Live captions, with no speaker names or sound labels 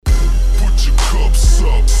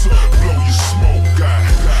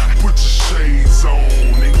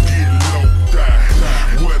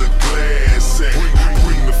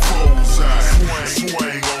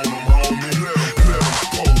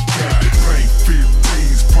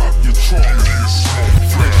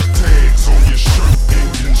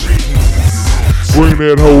bring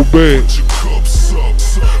that hoe back.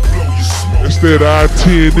 That's that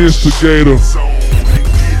I-10 instigator.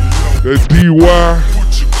 That DY.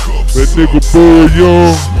 That nigga Bud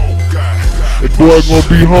Young. That boy gonna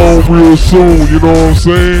be home real soon, you know what I'm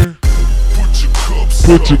saying?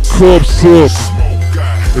 Put your cups up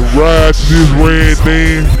and ride to this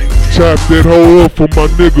Randy. Chop that hoe up for my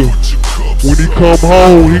nigga. When he come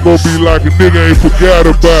home, he gonna be like a nigga ain't forgot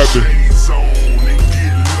about me.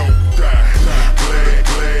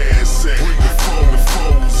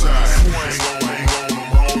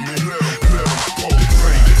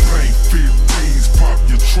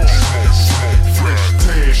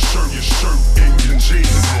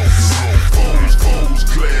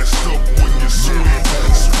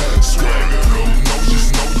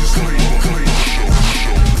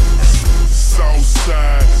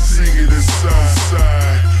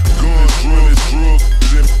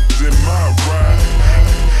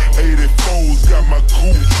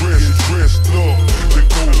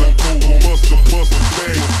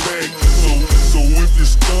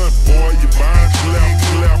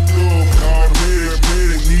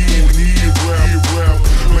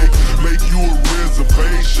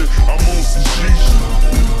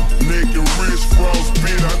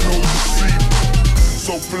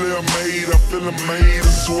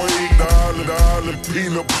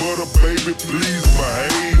 Peanut butter, baby, please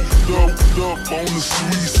behave. Doped up on the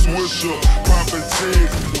sweet swisher, poppin'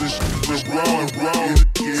 tags, this raw and raw.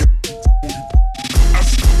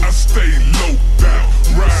 I stay low down,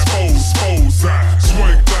 ride foes out,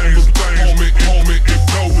 swing things on me, and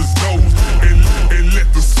nose, and let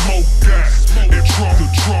the smoke out, and trunk the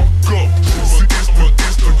trunk up. See, it's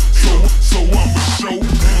the, so I'ma show,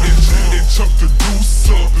 and chuck the deuce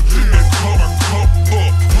up, and cut my cup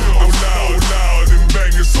up. I'm loud, and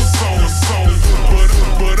banging some song,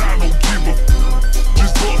 but I don't give a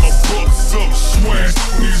just put my bucks up, swag,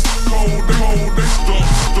 these cold, they stuck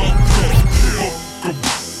up.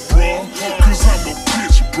 Bruh, cause I'm a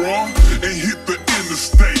bitch, bruh, and hit the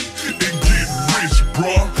interstate, and get rich,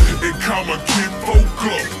 bruh, and call my kid folk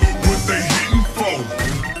up, when they hitting folk,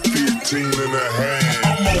 15 and a half,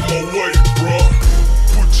 I'm on my way, bruh,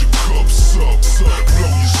 put your cups up,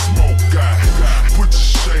 blow your smoke out, put your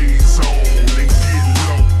shades on, and get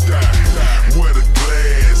low out, where the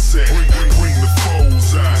glass at, bring the foes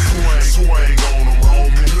out, swing on them,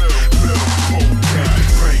 homie, let them poke out,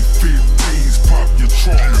 paint 15s, pop your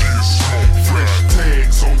trunk, fresh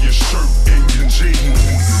tags on your shirt and your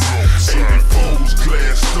jeans, 84s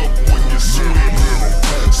glassed up when you swing,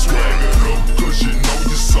 swag it up cause you know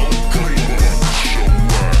you're so clean.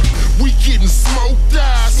 We getting smoked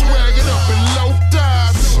out, swag it up and low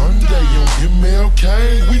dive. Sunday on MLK,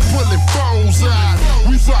 we pulling phones out.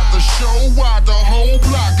 We rock the show out, the whole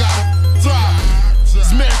block got a die.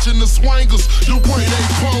 Smashing the swangers, the way they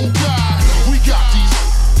pull guy. We got these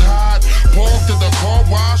tied, parked in the car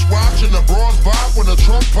wash, watching the bras pop when the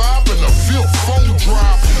trunk pop and the field phone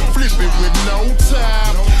drop. Flipping with no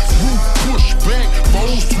time, roof push back,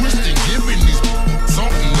 foes twisting, giving these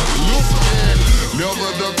something to look at.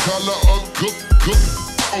 Leather the color of cook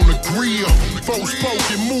on the grill. Folks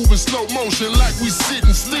spoken, moving slow motion like we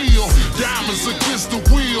sitting still. Diamonds against the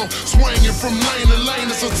wheel, swinging from lane to lane.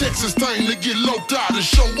 It's a Texas thing to get low out and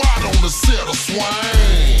show out on the set of swing.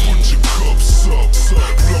 Put your cups up,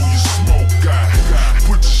 blow your smoke out,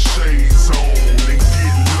 put your shade